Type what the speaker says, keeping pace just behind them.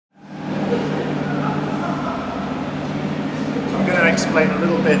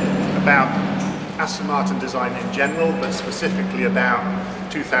little bit about Aston Martin design in general, but specifically about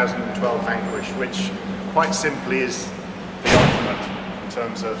 2012 Vanquish, which quite simply is the ultimate in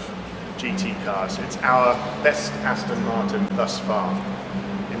terms of GT cars. It's our best Aston Martin thus far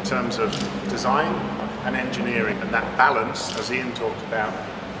in terms of design and engineering, and that balance, as Ian talked about,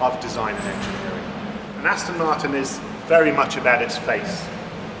 of design and engineering. And Aston Martin is very much about its face.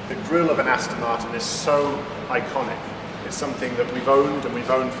 The grille of an Aston Martin is so iconic. It's something that we've owned, and we've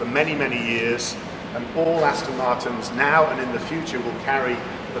owned for many, many years, and all Aston Martins now and in the future will carry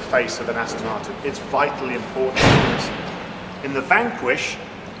the face of an Aston Martin. It's vitally important to us. In the Vanquish,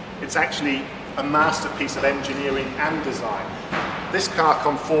 it's actually a masterpiece of engineering and design. This car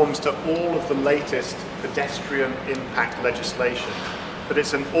conforms to all of the latest pedestrian impact legislation, but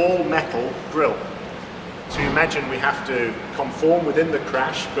it's an all-metal grille. So you imagine we have to conform within the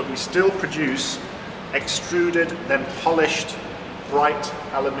crash, but we still produce extruded, then polished, bright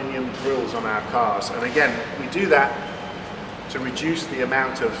aluminium grills on our cars. And again, we do that to reduce the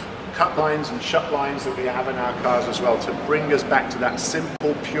amount of cut lines and shut lines that we have in our cars as well, to bring us back to that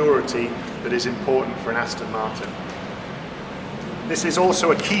simple purity that is important for an Aston Martin. This is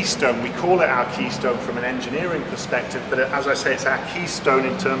also a keystone. We call it our keystone from an engineering perspective, but as I say, it's our keystone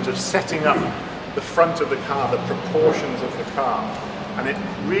in terms of setting up the front of the car, the proportions of the car. And it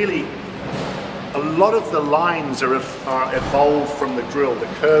really, a lot of the lines are evolved from the grille, the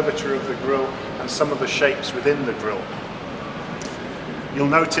curvature of the grille and some of the shapes within the grille. You'll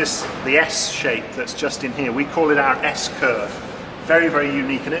notice the S shape that's just in here. We call it our S curve. Very, very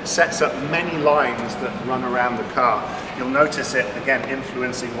unique, and it sets up many lines that run around the car. You'll notice it, again,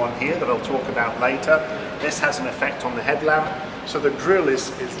 influencing one here that I'll talk about later. This has an effect on the headlamp. So the grille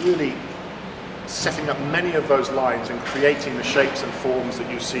is really setting up many of those lines and creating the shapes and forms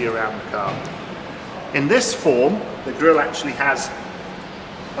that you see around the car. In this form, the grille actually has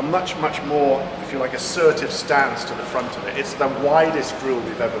a much more, if you like, assertive stance to the front of it. It's the widest grille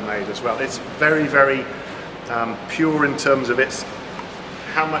we've ever made as well. It's very, very pure in terms of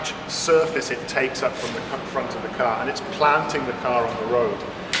how much surface it takes up from the front of the car, and it's planting the car on the road.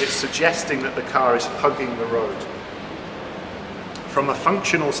 It's suggesting that the car is hugging the road. From a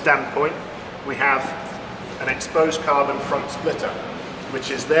functional standpoint, we have an exposed carbon front splitter, which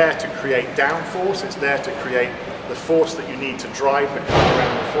is there to create downforce. It's there to create the force that you need to drive the car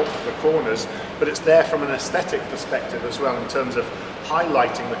around the corners, but it's there from an aesthetic perspective as well in terms of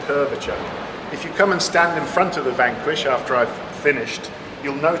highlighting the curvature. If you come and stand in front of the Vanquish after I've finished,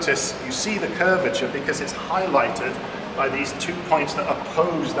 you'll notice, you see the curvature because it's highlighted by these 2 points that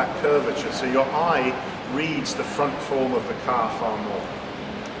oppose that curvature, so your eye reads the front form of the car far more.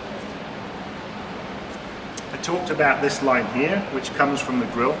 I talked about this line here, which comes from the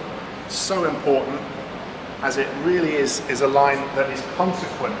grille. So important, as it really is a line that is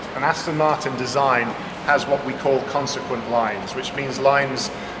consequent. An Aston Martin design has what we call consequent lines, which means lines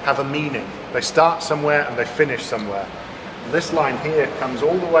have a meaning. They start somewhere and they finish somewhere. This line here comes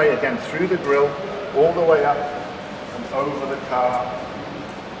all the way, again, through the grille, all the way up and over the car,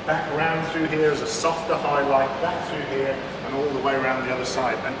 back around through here as a softer highlight, back through here, and all the way around the other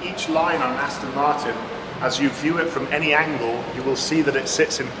side. And each line on Aston Martin, as you view it from any angle, you will see that it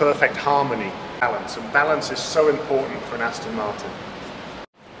sits in perfect harmony. Balance, and balance is so important for an Aston Martin.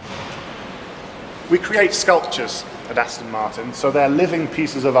 We create sculptures at Aston Martin, so they're living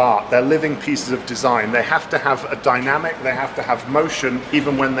pieces of art, they're living pieces of design. They have to have a dynamic, they have to have motion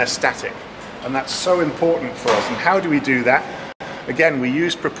even when they're static. And that's so important for us. And how do we do that? Again, we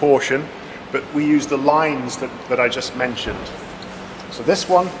use proportion, but we use the lines that I just mentioned. So this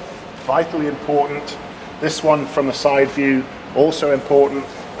one, vitally important. This one from the side view, also important.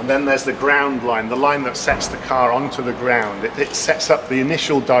 And then there's the ground line, the line that sets the car onto the ground. It sets up the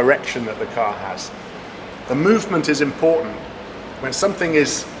initial direction that the car has. The movement is important. When something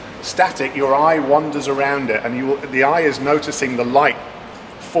is static, your eye wanders around it, and the eye is noticing the light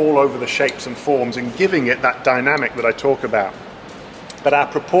fall over the shapes and forms and giving it that dynamic that I talk about. But our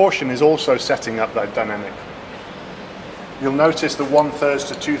proportion is also setting up that dynamic. You'll notice the 1/3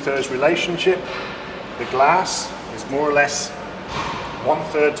 to 2/3 relationship. The glass is more or less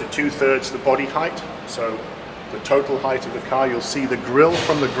 1/3 to 2/3 the body height, so the total height of the car. You'll see the grille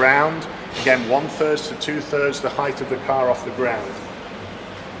from the ground, again 1/3 to 2/3 the height of the car off the ground.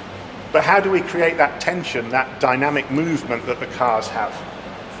 But how do we create that tension, that dynamic movement that the cars have?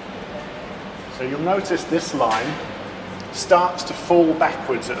 So you'll notice this line starts to fall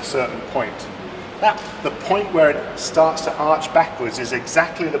backwards at a certain point. The point where it starts to arch backwards is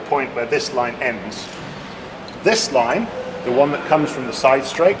exactly the point where this line ends. This line, the one that comes from the side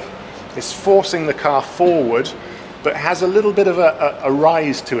strake, is forcing the car forward but has a little bit of a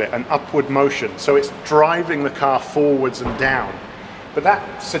rise to it, an upward motion. So it's driving the car forwards and down. But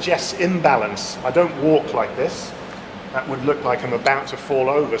that suggests imbalance. I don't walk like this. That would look like I'm about to fall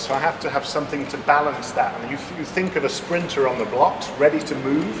over. So I have to have something to balance that. And you think of a sprinter on the blocks, ready to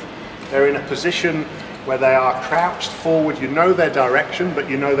move. They're in a position where they are crouched forward. You know their direction, but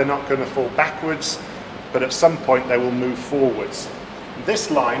you know they're not going to fall backwards. But at some point they will move forwards. This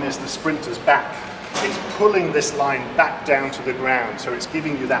line is the sprinter's back. It's pulling this line back down to the ground. So it's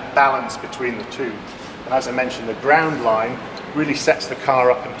giving you that balance between the two. And as I mentioned, the ground line really sets the car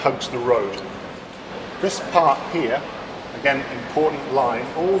up and hugs the road. This part here, again, important line,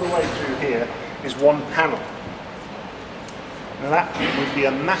 all the way through here is one panel. Now that would be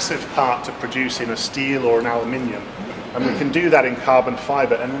a massive part to produce in a steel or an aluminium. And we can do that in carbon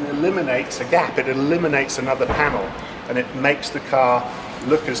fibre, and it eliminates a gap, it eliminates another panel, and it makes the car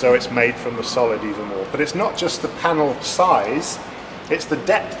look as though it's made from the solid even more. But it's not just the panel size, it's the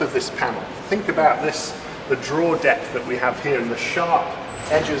depth of this panel. Think about this, the draw depth that we have here and the sharp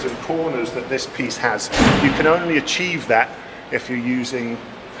edges and corners that this piece has. You can only achieve that if you're using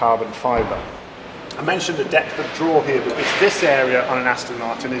carbon fibre. I mentioned the depth of draw here because this area on an Aston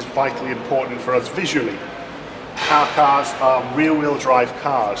Martin is vitally important for us visually. Our cars are rear-wheel drive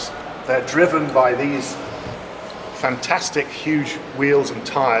cars. They're driven by these fantastic huge wheels and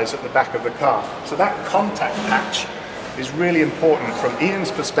tyres at the back of the car. So that contact patch is really important from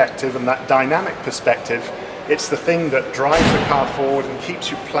Ian's perspective and that dynamic perspective. It's the thing that drives the car forward and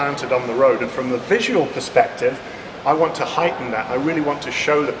keeps you planted on the road. And from the visual perspective, I want to heighten that. I really want to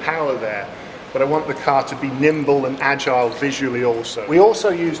show the power there. But I want the car to be nimble and agile visually also. We also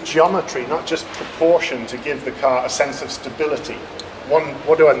use geometry, not just proportion, to give the car a sense of stability.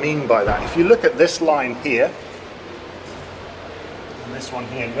 What do I mean by that? If you look at this line here, and this one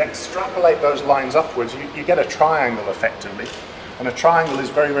here, and you extrapolate those lines upwards, you get a triangle effectively. And a triangle is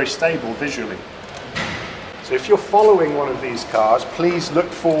very, very stable visually. So if you're following one of these cars, please look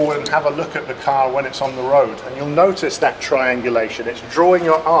forward and have a look at the car when it's on the road. And you'll notice that triangulation. It's drawing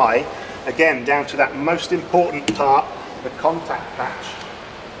your eye, again, down to that most important part, the contact patch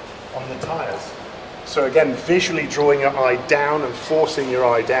on the tyres. So again, visually drawing your eye down and forcing your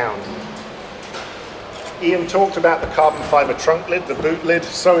eye down. Ian talked about the carbon fibre trunk lid, the boot lid,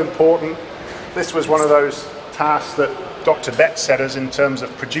 so important. This was one of those tasks that Dr. Betts set us in terms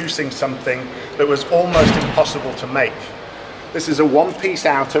of producing something that was almost impossible to make. This is a one-piece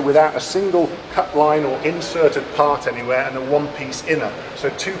outer without a single cut line or inserted part anywhere, and a one-piece inner. So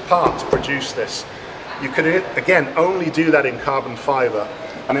 2 parts produce this. You could, again, only do that in carbon fibre,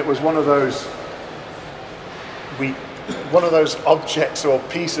 and it was one of those objects or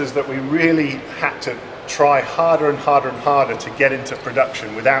pieces that we really had to try harder and harder and harder to get into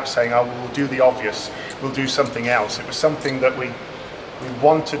production without saying, oh, we'll do the obvious, we'll do something else. It was something that we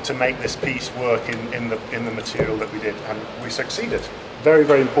wanted to make this piece work in the material that we did, and we succeeded. Very,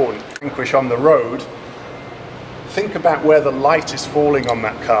 very important. Vanquish on the road, think about where the light is falling on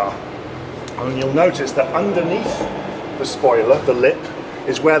that car. And you'll notice that underneath the spoiler, the lip,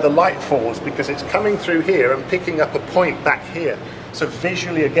 is where the light falls, because it's coming through here and picking up a point back here. So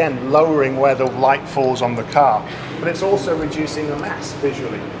visually, again, lowering where the light falls on the car. But it's also reducing the mass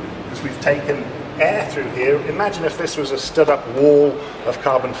visually, because we've taken air through here. Imagine if this was a stood-up wall of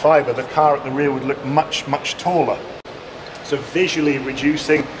carbon fibre, the car at the rear would look much, much taller. So visually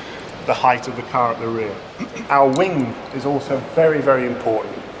reducing the height of the car at the rear. Our wing is also very, very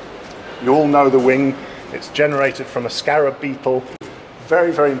important. You all know the wing. It's generated from a scarab beetle.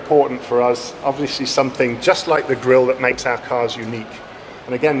 Very, very important for us. Obviously something just like the grille that makes our cars unique.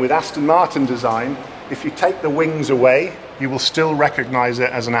 And again, with Aston Martin design, if you take the wings away, you will still recognize it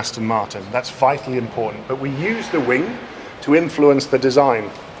as an Aston Martin. That's vitally important. But we use the wing to influence the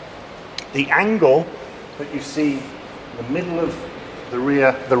design. The angle that you see in the middle of the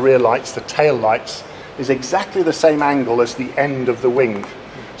rear lights, the tail lights, is exactly the same angle as the end of the wing.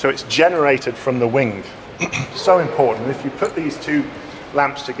 So it's generated from the wing. So important. If you put these two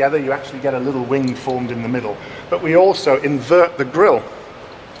lamps together, you actually get a little wing formed in the middle. But we also invert the grille.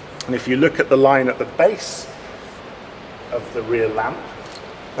 And if you look at the line at the base of the rear lamp,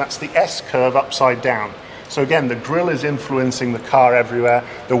 that's the S curve upside down. So again, the grille is influencing the car everywhere.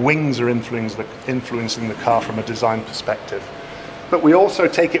 The wings are influencing the car from a design perspective. But we also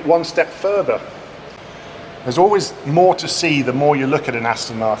take it one step further. There's always more to see the more you look at an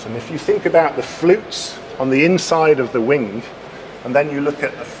Aston Martin. If you think about the flutes on the inside of the wing, and then you look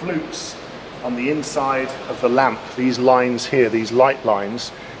at the flutes on the inside of the lamp, these lines here, these light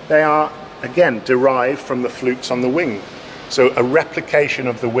lines, they are, again, derived from the flutes on the wing. So a replication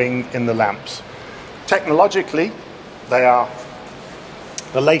of the wing in the lamps. Technologically, They are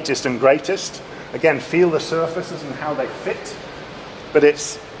the latest and greatest. Again, feel the surfaces and how they fit, but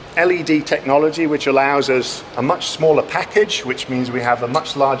it's LED technology which allows us a much smaller package, which means we have a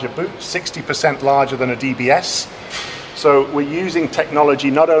much larger boot, 60% larger than a DBS. So we're using technology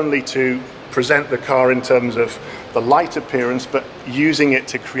not only to present the car in terms of the light appearance, but using it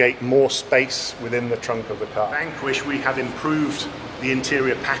to create more space within the trunk of the car. Vanquish, we have improved the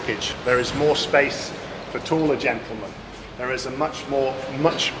interior package. There is more space for taller gentlemen. There is a much more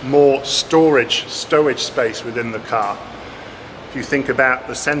stowage space within the car. If you think about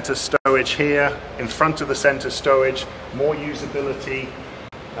the center stowage here, in front of the center stowage, more usability,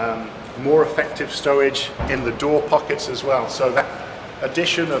 more effective stowage in the door pockets as well. So that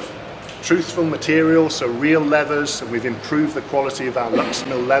addition of truthful materials, so real leathers, and we've improved the quality of our Lux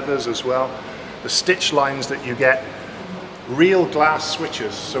Mill leathers as well. The stitch lines that you get, real glass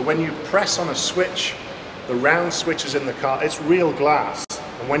switches. So when you press on a switch, the round switches in the car, it's real glass.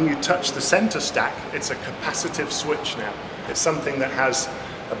 And when you touch the center stack, it's a capacitive switch now. It's something that has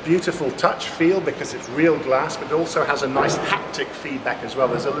a beautiful touch feel because it's real glass, but it also has a nice haptic feedback as well.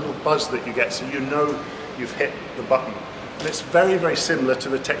 There's a little buzz that you get, so you know you've hit the button. And it's very, very similar to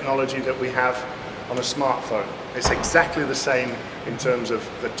the technology that we have on a smartphone. It's exactly the same in terms of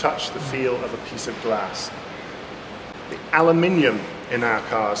the touch, the feel of a piece of glass. The aluminium in our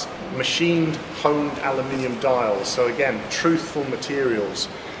cars, machined, honed aluminium dials. So again, truthful materials.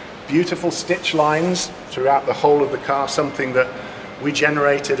 Beautiful stitch lines throughout the whole of the car, something that we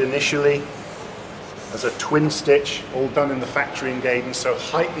generated initially as a twin stitch, all done in the factory in Gaydon, so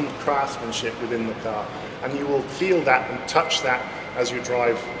heightened craftsmanship within the car. And you will feel that and touch that as you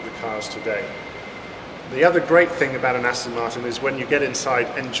drive the cars today. The other great thing about an Aston Martin is when you get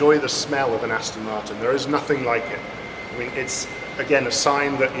inside, enjoy the smell of an Aston Martin. There is nothing like it. I mean, it's, again, a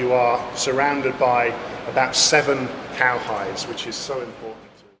sign that you are surrounded by about 7 cowhides, which is so important.